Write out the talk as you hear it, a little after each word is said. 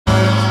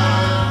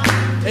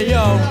Hey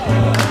yo,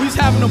 we was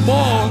having a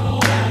ball,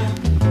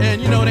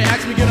 and you know they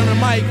asked me to get on the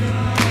mic,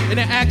 and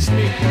they asked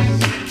me,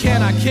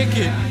 can I kick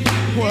it?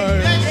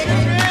 Word.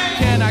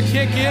 Can I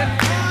kick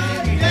it?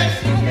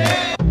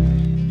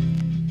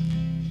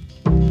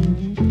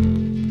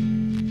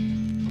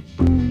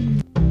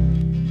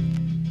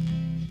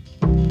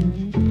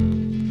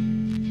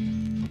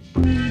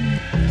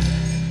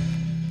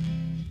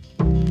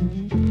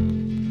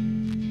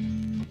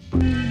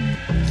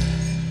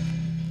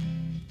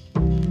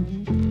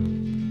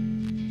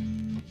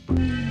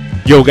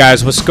 Yo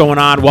guys, what's going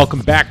on?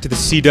 Welcome back to the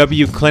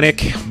CW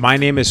Clinic. My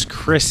name is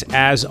Chris.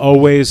 As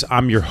always,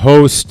 I'm your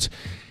host.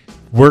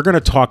 We're going to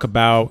talk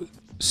about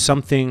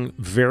something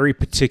very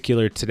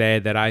particular today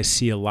that I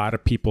see a lot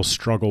of people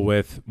struggle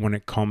with when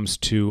it comes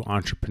to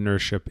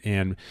entrepreneurship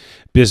and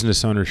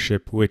business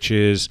ownership, which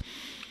is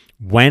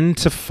when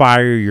to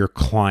fire your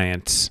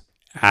clients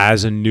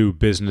as a new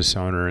business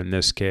owner in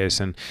this case.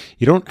 And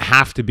you don't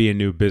have to be a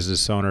new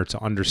business owner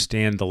to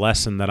understand the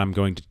lesson that I'm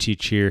going to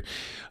teach here,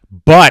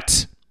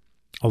 but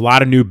a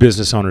lot of new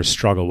business owners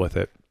struggle with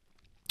it.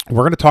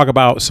 We're going to talk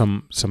about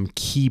some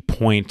key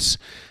points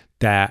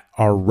that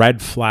are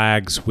red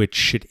flags, which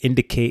should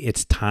indicate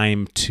it's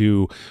time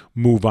to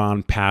move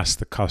on past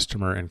the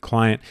customer and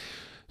client.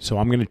 So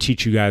I'm going to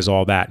teach you guys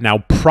all that. Now,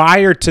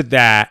 prior to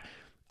that,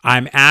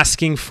 I'm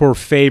asking for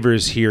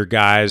favors here,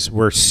 guys.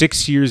 We're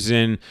 6 years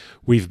in.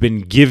 We've been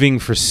giving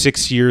for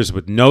 6 years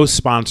with no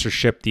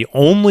sponsorship. The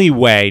only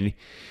way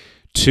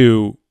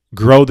to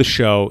grow the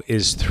show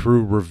is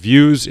through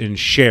reviews and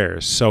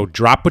shares. So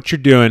drop what you're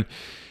doing,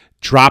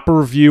 drop a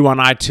review on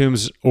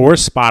iTunes or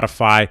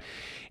Spotify.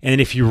 And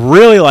if you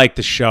really like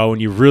the show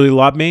and you really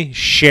love me,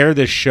 share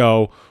this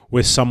show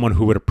with someone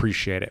who would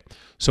appreciate it.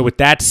 So with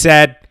that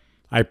said,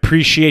 I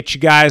appreciate you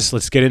guys.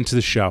 Let's get into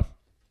the show.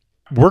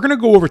 We're going to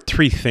go over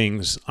 3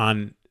 things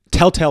on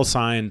telltale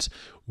signs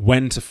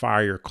when to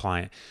fire your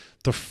client.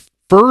 The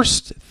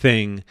first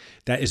thing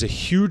that is a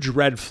huge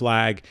red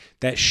flag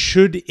that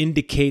should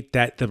indicate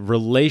that the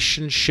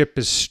relationship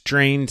is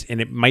strained and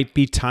it might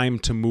be time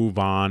to move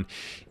on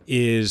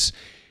is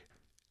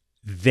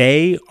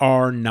they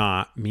are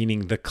not,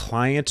 meaning the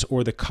clients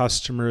or the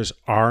customers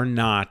are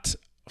not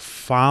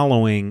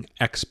following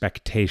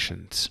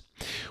expectations.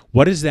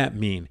 What does that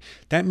mean?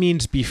 That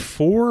means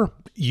before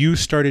you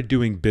started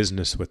doing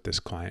business with this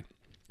client,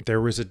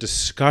 there was a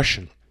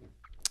discussion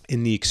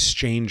in the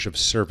exchange of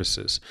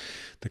services.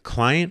 The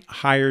client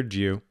hired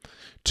you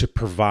to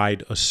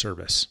provide a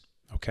service,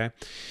 okay?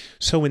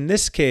 So in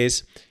this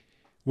case,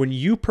 when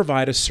you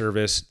provide a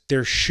service,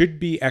 there should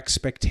be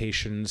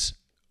expectations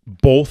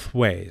both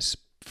ways,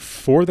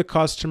 for the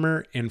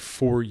customer and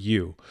for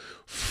you,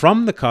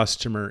 from the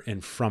customer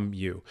and from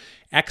you.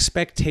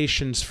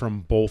 Expectations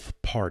from both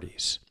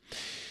parties.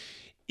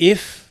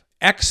 If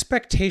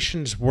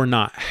expectations were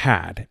not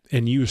had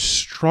and you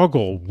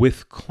struggle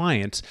with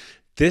clients,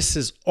 this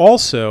is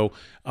also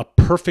a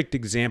perfect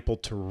example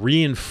to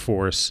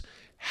reinforce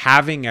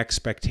having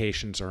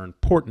expectations are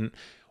important.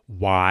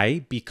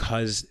 Why?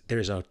 Because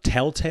there's a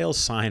telltale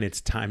sign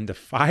it's time to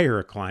fire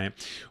a client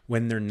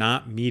when they're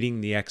not meeting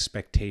the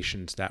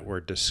expectations that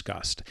were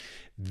discussed.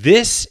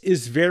 This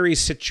is very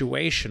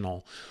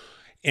situational,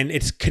 and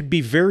it could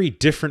be very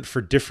different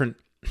for different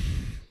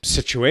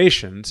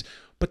situations.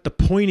 But the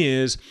point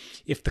is,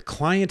 if the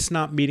client's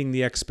not meeting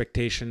the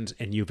expectations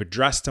and you've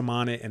addressed them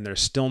on it and they're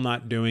still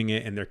not doing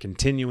it and they're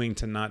continuing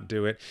to not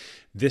do it,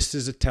 this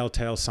is a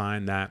telltale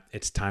sign that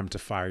it's time to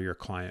fire your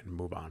client and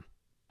move on.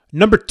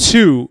 Number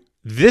 2,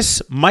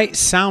 this might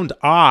sound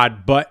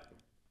odd, but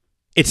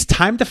it's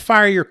time to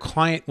fire your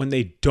client when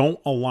they don't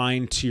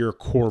align to your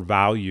core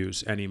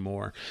values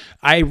anymore.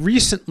 I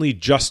recently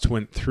just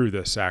went through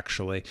this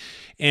actually,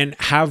 and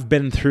have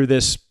been through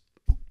this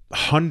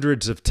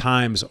hundreds of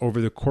times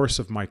over the course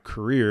of my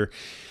career.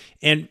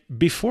 And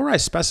before I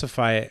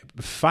specify it,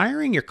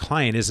 firing your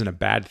client isn't a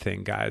bad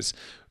thing, guys.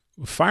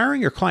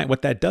 Firing your client,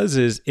 what that does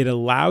is it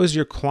allows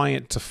your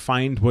client to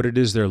find what it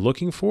is they're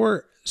looking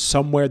for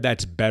somewhere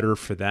that's better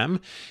for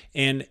them,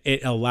 and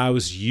it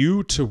allows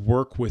you to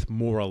work with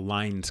more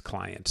aligned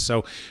clients.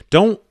 So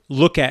don't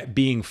look at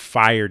being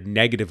fired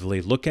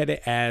negatively. Look at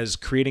it as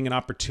creating an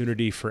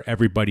opportunity for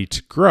everybody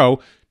to grow,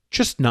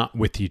 just not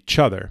with each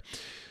other.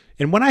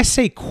 And when I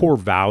say core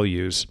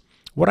values,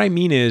 what I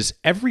mean is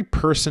every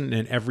person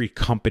and every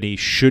company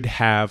should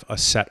have a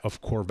set of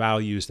core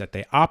values that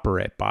they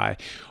operate by.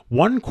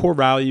 One core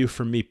value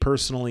for me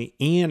personally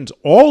and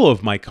all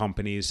of my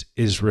companies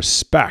is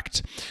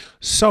respect.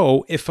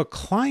 So if a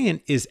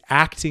client is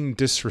acting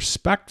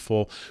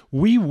disrespectful,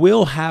 we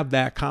will have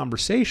that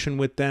conversation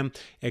with them,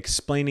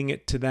 explaining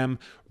it to them,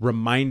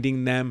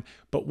 reminding them.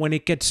 But when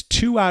it gets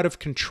too out of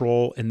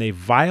control and they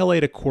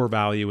violate a core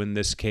value, in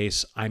this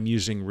case, I'm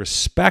using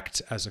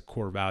respect as a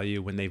core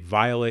value. When they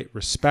violate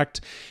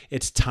respect,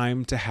 it's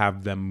time to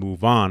have them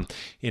move on.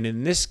 And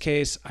in this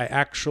case, I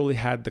actually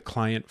had the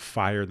client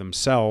fire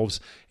themselves,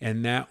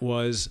 and that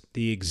was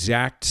the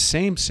exact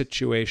same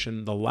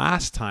situation the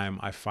last time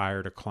I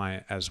fired a client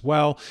client as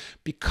well,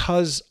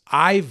 because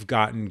I've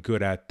gotten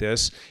good at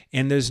this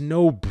and there's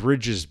no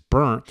bridges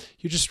burnt.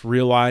 You just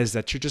realize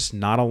that you're just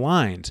not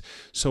aligned.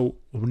 So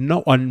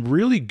a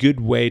really good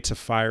way to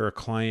fire a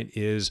client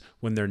is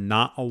when they're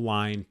not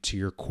aligned to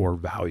your core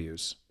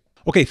values.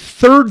 Okay,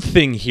 third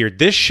thing here.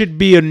 This should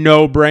be a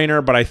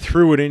no-brainer, but I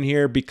threw it in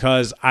here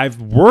because I've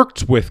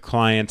worked with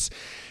clients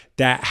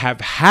that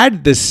have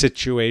had this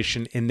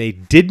situation and they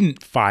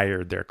didn't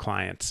fire their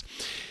clients.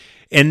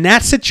 And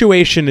that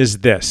situation is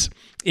this.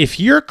 If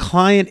your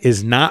client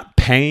is not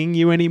paying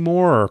you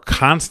anymore or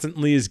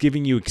constantly is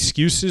giving you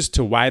excuses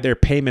to why their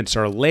payments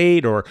are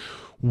late or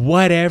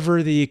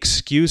whatever the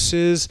excuse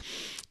is,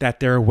 that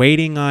they're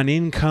waiting on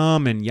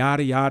income and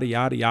yada, yada,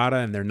 yada, yada,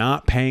 and they're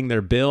not paying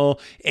their bill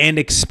and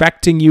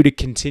expecting you to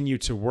continue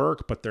to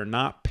work, but they're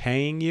not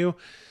paying you,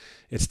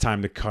 it's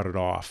time to cut it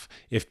off.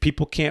 If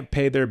people can't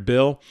pay their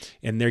bill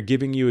and they're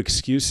giving you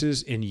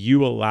excuses and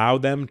you allow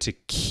them to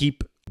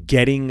keep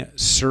getting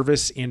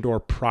service and or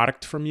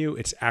product from you,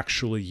 it's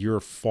actually your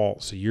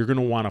fault. So you're going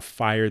to want to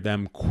fire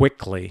them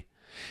quickly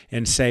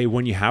and say,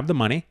 when you have the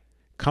money,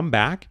 come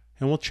back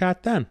and we'll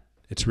chat then.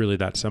 It's really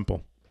that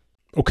simple.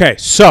 Okay,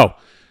 so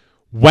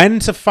when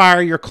to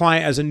fire your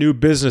client as a new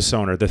business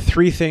owner. The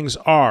three things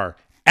are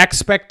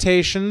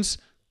expectations,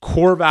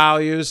 core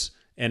values,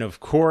 and of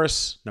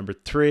course, number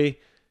 3,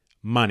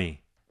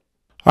 money.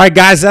 All right,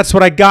 guys, that's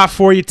what I got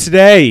for you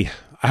today.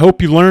 I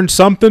hope you learned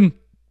something.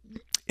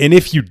 And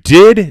if you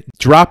did,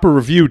 drop a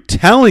review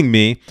telling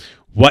me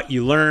what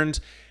you learned.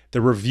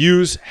 The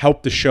reviews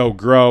help the show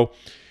grow.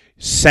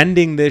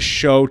 Sending this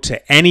show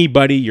to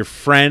anybody, your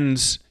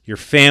friends, your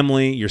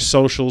family, your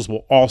socials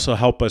will also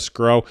help us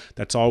grow.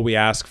 That's all we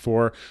ask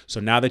for. So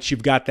now that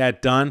you've got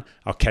that done,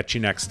 I'll catch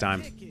you next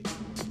time.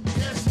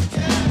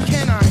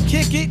 Can I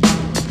kick it?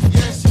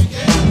 Yes, you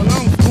can.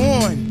 Well, I'm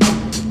going.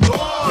 Go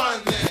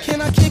on, then.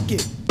 Can I kick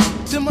it?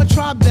 To my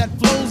tribe that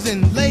flows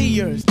in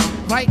layers.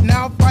 Right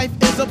now, Fife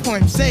is a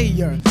poem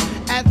sayer.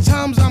 At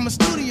times, I'm a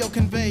studio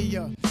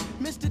conveyor.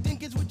 Mr. D